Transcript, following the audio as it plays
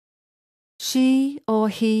She or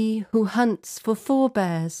he who hunts for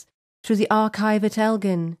forebears through the archive at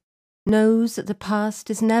Elgin knows that the past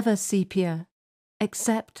is never sepia,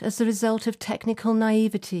 except as the result of technical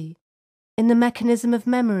naivety in the mechanism of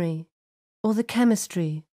memory or the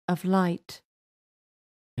chemistry of light.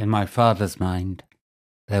 In my father's mind,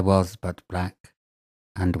 there was but black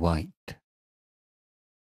and white.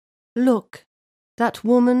 Look, that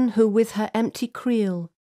woman who with her empty creel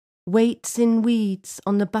waits in weeds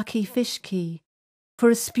on the Bucky fish quay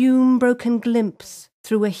for a spume-broken glimpse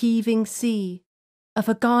through a heaving sea of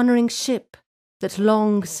a garnering ship that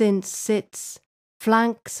long since sits,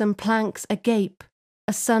 flanks and planks agape,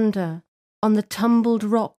 asunder, on the tumbled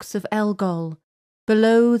rocks of Elgol,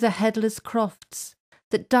 below the headless crofts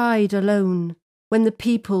that died alone when the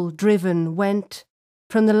people driven went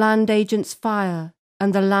from the land agent's fire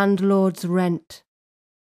and the landlord's rent.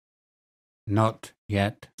 Not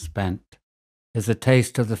yet spent is a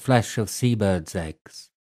taste of the flesh of seabirds' eggs,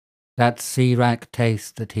 that sea-rack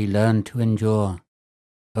taste that he learned to endure,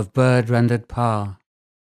 of bird-rendered par,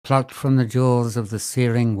 plucked from the jaws of the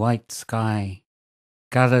searing white sky,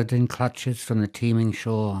 gathered in clutches from the teeming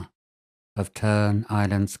shore, of Tern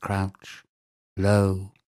Island's crouch,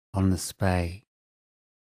 low on the Spey.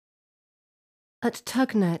 At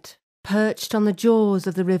Tugnet, perched on the jaws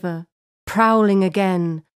of the river, prowling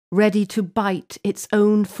again, ready to bite its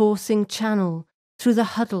own forcing channel through the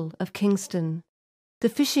huddle of Kingston, the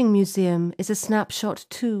fishing museum is a snapshot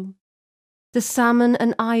too. The salmon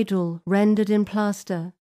an idol rendered in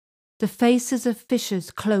plaster, the faces of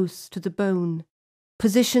fishers close to the bone,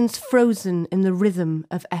 positions frozen in the rhythm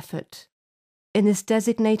of effort, in this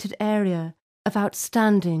designated area of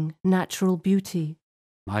outstanding natural beauty.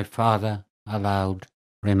 My father aloud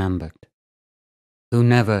remembered, who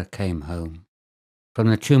never came home, from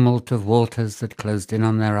the tumult of waters that closed in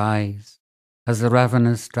on their eyes, as the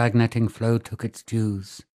ravenous dragnetting flow took its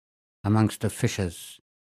dues amongst the fishers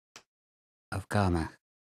of Garmach.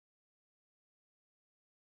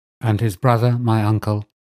 And his brother, my uncle,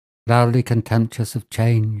 loudly contemptuous of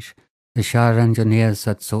change, the Shire engineers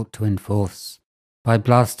had sought to enforce, by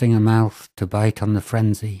blasting a mouth to bite on the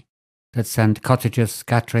frenzy that sent cottagers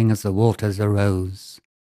scattering as the waters arose,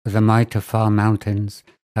 with the might of far mountains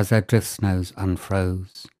as their drift snows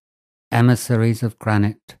unfroze. Emissaries of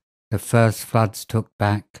granite, the first floods took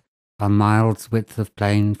back a mile's width of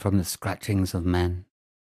plain from the scratchings of men.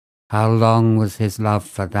 How long was his love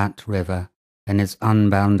for that river in its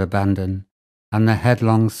unbound abandon, and the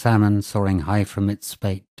headlong salmon soaring high from its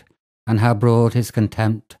spate, and how broad his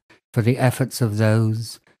contempt for the efforts of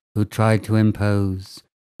those who tried to impose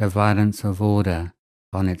the violence of order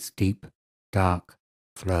on its deep, dark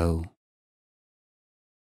flow.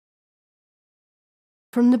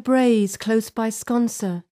 From the braes close by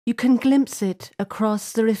Sconser, you can glimpse it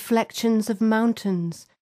across the reflections of mountains,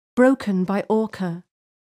 broken by Orca.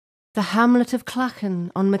 The hamlet of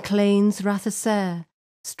Clachan on Maclean's Rathasare,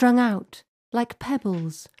 strung out like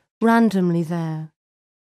pebbles randomly there.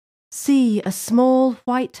 See a small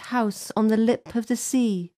white house on the lip of the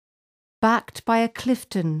sea, backed by a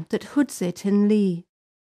Clifton that hoods it in lee,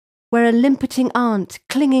 where a limpeting aunt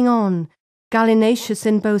clinging on, gallinaceous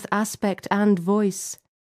in both aspect and voice,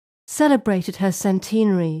 celebrated her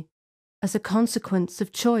centenary as a consequence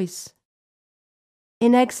of choice.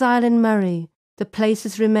 In exile in Murray, the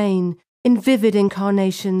places remain in vivid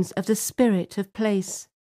incarnations of the spirit of place.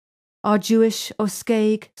 Arduish,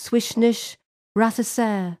 Oscaig, Swishnish,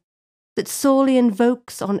 Rathasare, that sorely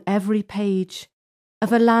invokes on every page,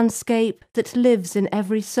 of a landscape that lives in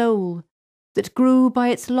every soul, that grew by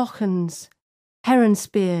its lochans,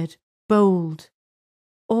 heron-speared, bold,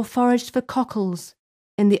 or foraged for cockles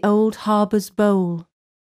in the old harbour's bowl.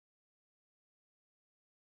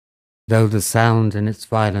 Though the sound in its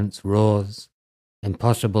violence roars,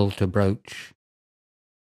 impossible to broach,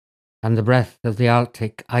 and the breath of the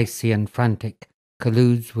Arctic, icy and frantic,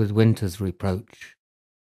 colludes with winter's reproach,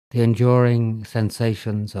 the enduring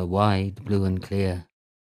sensations are wide, blue and clear,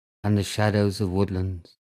 and the shadows of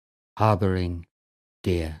woodlands harbouring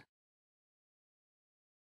deer.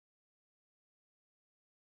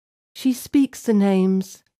 She speaks the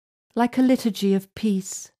names like a liturgy of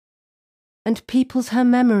peace, and peoples her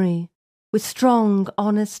memory with strong,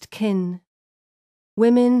 honest kin.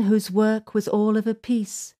 Women whose work was all of a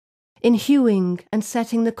piece, in hewing and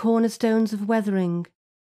setting the cornerstones of weathering,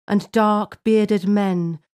 and dark bearded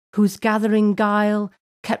men whose gathering guile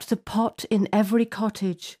kept the pot in every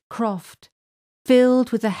cottage, croft,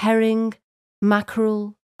 filled with the herring,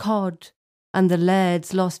 mackerel, cod, and the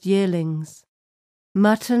laird's lost yearlings.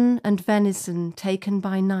 Mutton and venison taken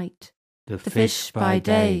by night, The the fish by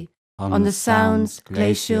day, on the sound's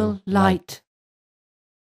glacial light.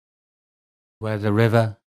 Where the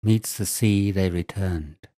river meets the sea they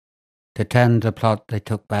returned, to tend a plot they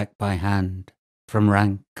took back by hand from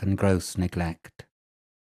rank and gross neglect.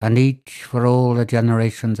 And each for all the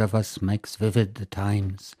generations of us makes vivid the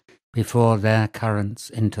times before their currents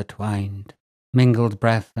intertwined, mingled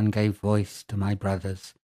breath and gave voice to my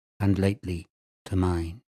brothers, and lately to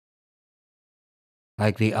mine.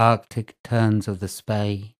 Like the Arctic turns of the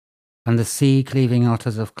Spey, and the sea-cleaving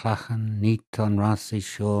otters of Clachan neat on Rassi's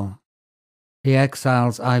shore, the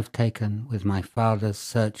exiles I've taken with my father's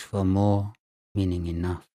search for more, meaning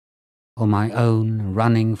enough, or my own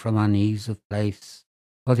running from unease of place,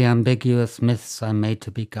 or the ambiguous myths I made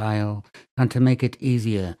to beguile, and to make it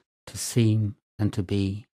easier to seem than to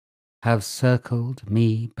be, have circled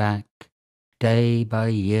me back, day by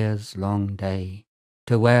year's long day,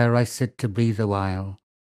 to where I sit to breathe a while,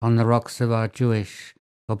 on the rocks of our Jewish,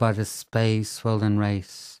 or by the Spey swollen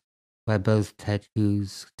race, where both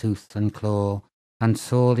Tetu's tooth and claw, and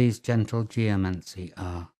saw these gentle geomancy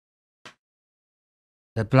are.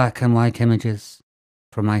 The black and white images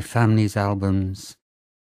from my family's albums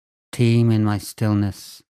teem in my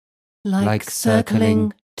stillness, Like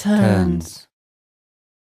circling terns.